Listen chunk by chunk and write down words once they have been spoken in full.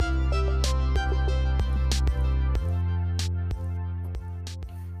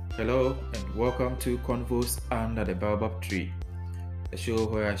Hello and welcome to Convos Under the Baobab Tree, a show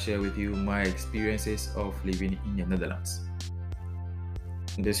where I share with you my experiences of living in the Netherlands.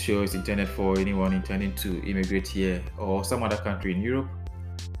 This show is intended for anyone intending to immigrate here or some other country in Europe,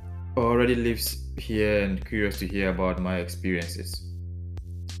 or already lives here and curious to hear about my experiences.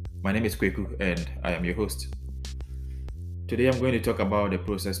 My name is Kweku and I am your host. Today I'm going to talk about the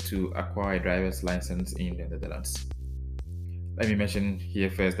process to acquire a driver's license in the Netherlands. Let me mention here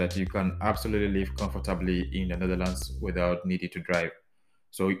first that you can absolutely live comfortably in the Netherlands without needing to drive.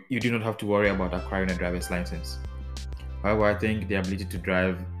 So you do not have to worry about acquiring a driver's license. However, I think the ability to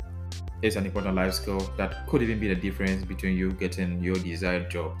drive is an important life skill that could even be the difference between you getting your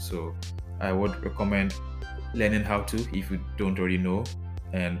desired job. So I would recommend learning how to if you don't already know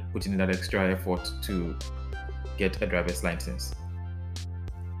and putting in that extra effort to get a driver's license.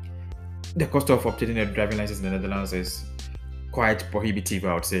 The cost of obtaining a driving license in the Netherlands is quite prohibitive,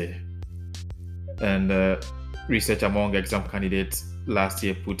 I would say. And research among exam candidates last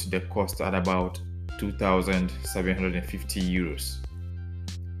year put the cost at about 2,750 euros.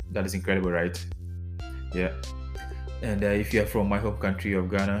 That is incredible, right? Yeah. And if you are from my home country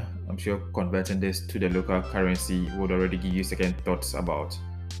of Ghana, I'm sure converting this to the local currency would already give you second thoughts about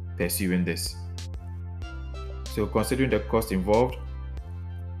pursuing this. So, considering the cost involved,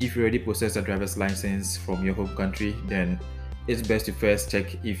 if you already possess a driver's license from your home country, then it's best to first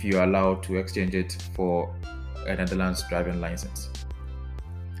check if you are allowed to exchange it for a Netherlands driving license.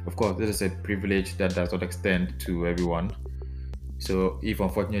 Of course, this is a privilege that does not extend to everyone. So if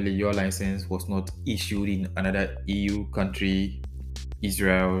unfortunately your license was not issued in another EU country,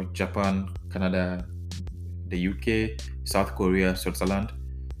 Israel, Japan, Canada, the UK, South Korea, Switzerland,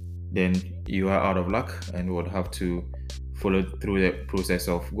 then you are out of luck and would have to follow through the process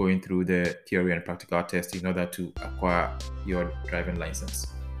of going through the theory and practical test in order to acquire your driving license.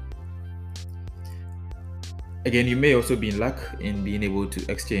 Again, you may also be in luck in being able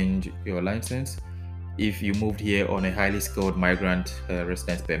to exchange your license if you moved here on a highly skilled migrant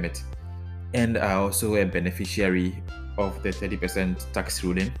residence permit and are also a beneficiary of the 30% tax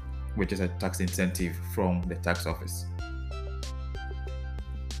ruling, which is a tax incentive from the tax office.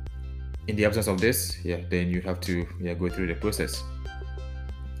 In the absence of this, then you have to go through the process.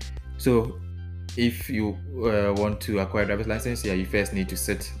 So if you want to acquire a driver's license, you first need to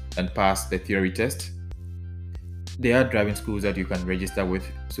sit and pass the theory test. There are driving schools that you can register with,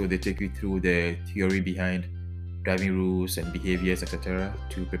 so they take you through the theory behind driving rules and behaviors, etc.,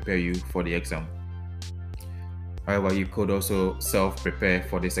 to prepare you for the exam. However, you could also self-prepare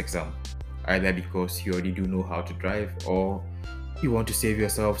for this exam, either because you already do know how to drive or you want to save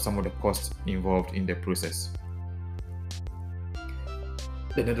yourself some of the costs involved in the process.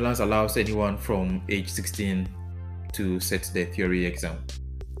 The Netherlands allows anyone from age 16 to sit the theory exam.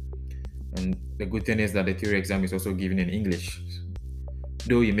 And the good thing is that the theory exam is also given in English,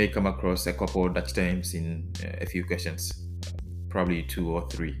 though you may come across a couple of Dutch terms in a few questions, probably 2 or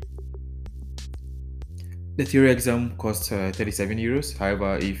 3. The theory exam costs 37 euros.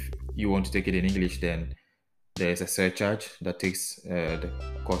 However, if you want to take it in English, then there is a surcharge that takes the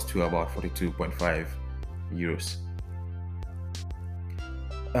cost to about 42.5 euros.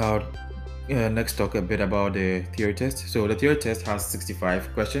 Next, talk a bit about the theory test. So the theory test has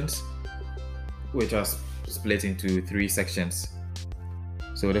 65 questions, which are split into 3 sections.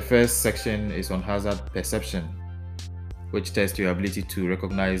 So the first section is on hazard perception, which tests your ability to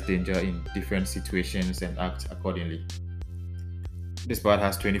recognize danger in different situations and act accordingly. This part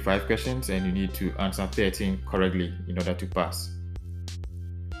has 25 questions and you need to answer 13 correctly in order to pass.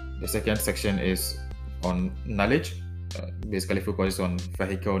 The second section is on knowledge, basically focuses on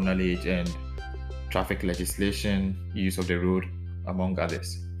vehicle knowledge and traffic legislation, use of the road, among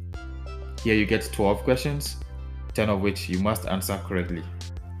others. Here you get 12 questions, 10 of which you must answer correctly.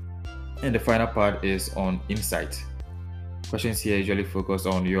 And the final part is on insight. Questions here usually focus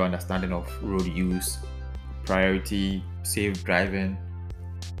on your understanding of road use, priority, safe driving,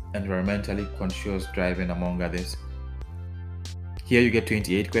 environmentally conscious driving, among others. Here you get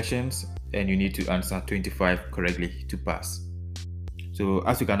 28 questions and you need to answer 25 correctly to pass. So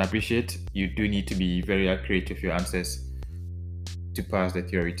as you can appreciate, you do need to be very accurate with your answers to pass the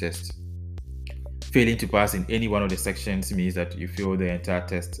theory test. Failing to pass in any one of the sections means that you fail the entire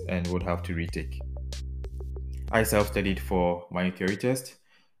test and would have to retake. I self-studied for my theory test,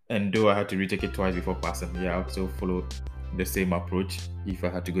 and though I had to retake it twice before passing, I also followed the same approach if I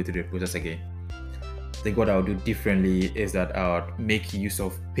had to go through the process again. I think what I would do differently is that I would make use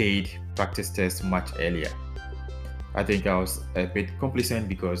of paid practice tests much earlier. I think I was a bit complacent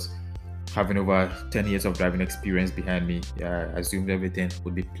because having over 10 years of driving experience behind me, I assumed everything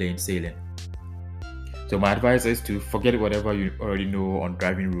would be plain sailing. So my advice is to forget whatever you already know on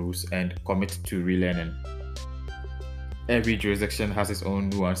driving rules and commit to relearning. Every jurisdiction has its own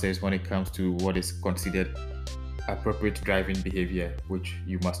nuances when it comes to what is considered appropriate driving behavior, which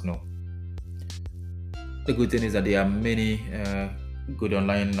you must know. The good thing is that there are many good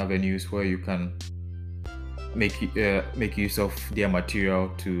online avenues where you can make use of their material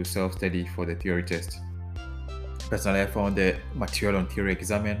to self-study for the theory test. Personally, I found the material on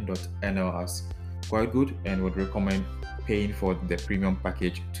theoryexamen.nl as quite good and would recommend paying for the premium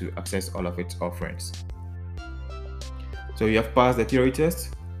package to access all of its offerings. So you have passed the theory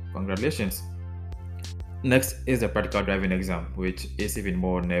test. Congratulations. Next is the practical driving exam, which is even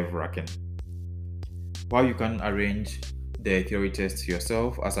more nerve-wracking. While you can arrange the theory test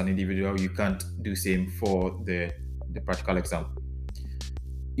yourself as an individual, you can't do same for the practical exam.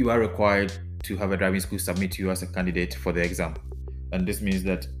 You are required to have a driving school submit you as a candidate for the exam. And this means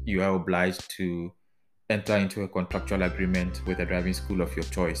that you are obliged to enter into a contractual agreement with a driving school of your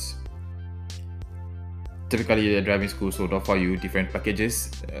choice. Typically, the driving schools would offer you different packages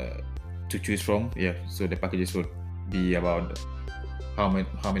to choose from. So the packages would be about how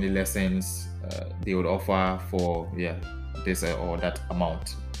many lessons they would offer for this or that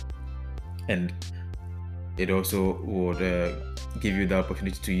amount, and it also would give you the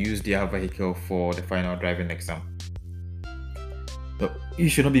opportunity to use their vehicle for the final driving exam. But you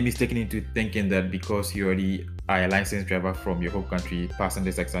should not be mistaken into thinking that because you already are a licensed driver from your home country, passing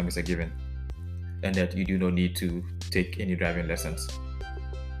this exam is a given, and that you do not need to take any driving lessons.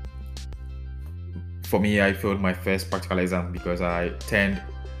 For me, I failed my first practical exam because I turned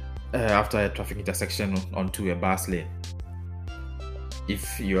after a traffic intersection onto a bus lane.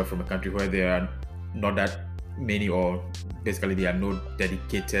 If you are from a country where there are not that many, or basically there are no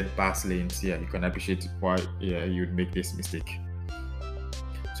dedicated bus lanes, you can appreciate why you'd make this mistake.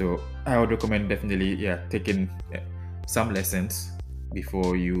 So I would recommend definitely taking some lessons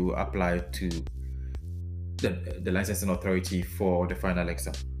before you apply to the licensing authority for the final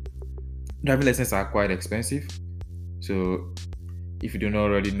exam. Driving lessons are quite expensive, so if you do not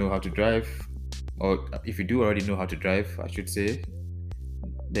already know how to drive, or if you do already know how to drive, I should say,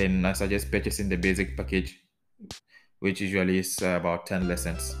 then I suggest purchasing the basic package, which usually is about 10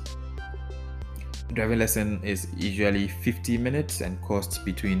 lessons. Driving lesson is usually 50 minutes and costs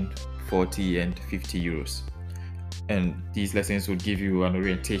between 40 and 50 euros. And these lessons will give you an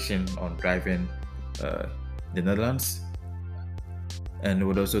orientation on driving the Netherlands, and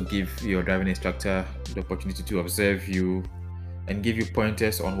would also give your driving instructor the opportunity to observe you and give you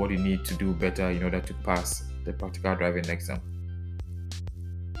pointers on what you need to do better in order to pass the practical driving exam.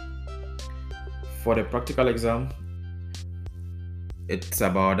 For the practical exam, it's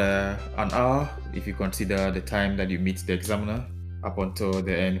about an hour if you consider the time that you meet the examiner up until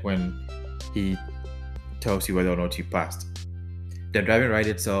the end when he tells you whether or not you passed. The driving ride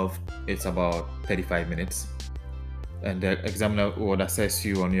itself, it's about 35 minutes. And the examiner would assess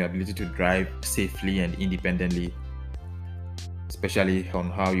you on your ability to drive safely and independently, especially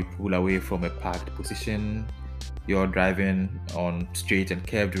on how you pull away from a parked position, your driving on straight and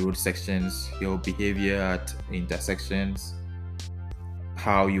curved road sections, your behavior at intersections,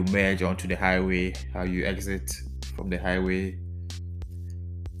 how you merge onto the highway, how you exit from the highway.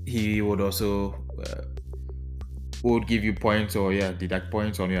 He would also would give you points or deduct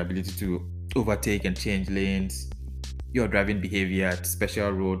points on your ability to overtake and change lanes, your driving behavior at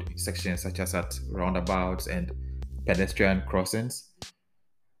special road sections such as at roundabouts and pedestrian crossings,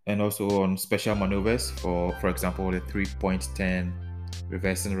 and also on special maneuvers for example the 3-point turn,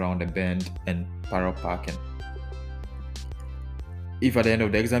 reversing around a bend, and parallel parking. If at the end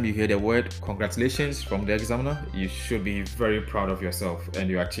of the exam you hear the word congratulations from the examiner, you should be very proud of yourself and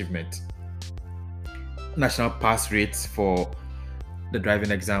your achievement. National pass rates for the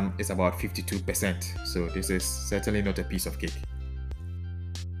driving exam is about 52%, so this is certainly not a piece of cake.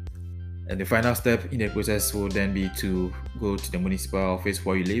 And the final step in the process will then be to go to the municipal office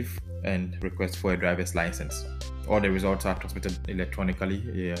where you live and request for a driver's license. All the results are transmitted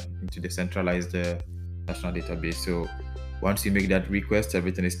electronically into the centralized national database. So once you make that request,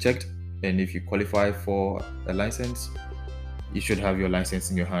 everything is checked, and if you qualify for a license, you should have your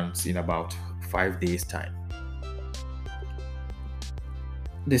license in your hands in about 5 days' time.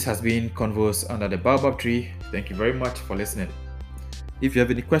 This has been Convos Under the Baobab Tree. Thank you very much for listening. If you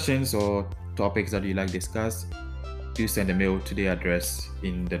have any questions or topics that you'd like discussed, do send a mail to the address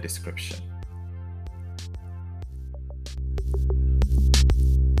in the description.